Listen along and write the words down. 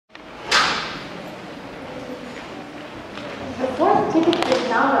ticket to the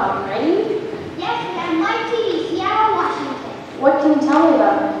sound album, ready? Yes, and Mike TV, Seattle, Washington. What can you tell me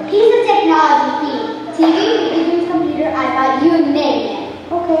about him? He's a technology fiend. TV, movies, computer, iPad, you name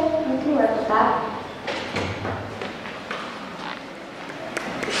it. Okay, we can work with that.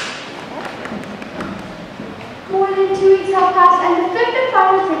 More than 2 weeks have passed and the fifth and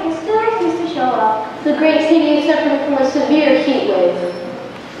final ticket still refuses to show up. The great city is suffering from a severe heat wave.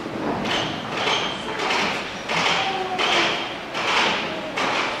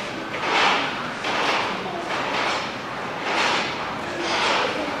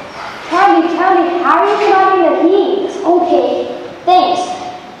 Charlie, how are you surviving the heat? Okay, thanks.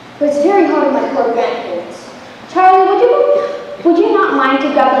 But it's very hard on my poor grandparents. Charlie, would you not mind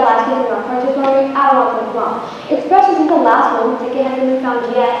to grab the last piece of my purchase for me? I don't want them wrong. Especially since the last one ticket hasn't been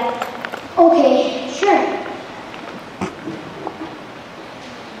found yet. Okay, sure.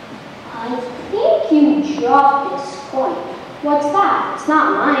 I think you dropped this coin. What's that? It's not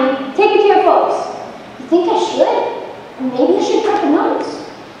mine. Take it to your folks. You think I should? Maybe I should cut the notes.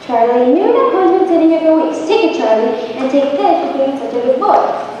 Charlie, knew that coin's been sitting here for weeks. Take it, Charlie, and take this for being such a good boy.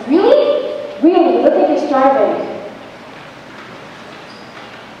 Really? Really, look like you're starving.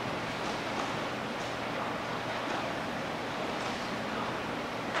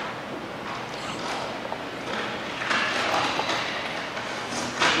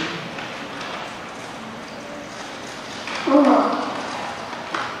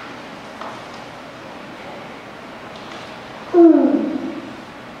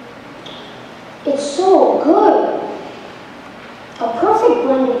 It's so good. A perfect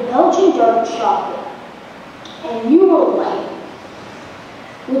blend of Belgian dark chocolate. And you will like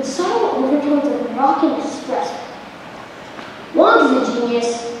it. With subtle overtones of rock and espresso. Wonka's a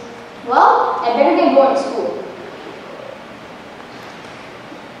genius. Well, I better get going to school.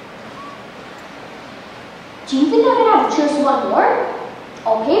 Do you think I can have a choice one more?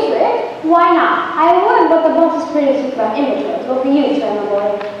 I'll pay for it. Why not? I would, but the boss is pretty strict about inventory. Go for you, my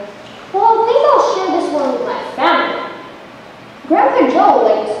boy. Well, I think I'll share this one with my family. Grandpa Joe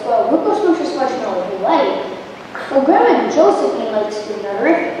likes Whippo's Country Marshmallow if you like. Well, Grandma Josephine likes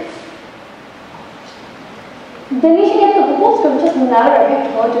Nutterific. Then you should get the Whipple's Country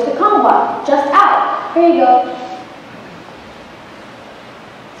Nutterific or just a combo box. Just out. Here you go.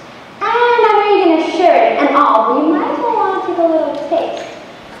 And I know you're going to share it and all, but you might as well want to take a little taste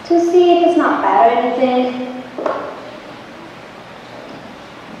to see if it's not bad or anything.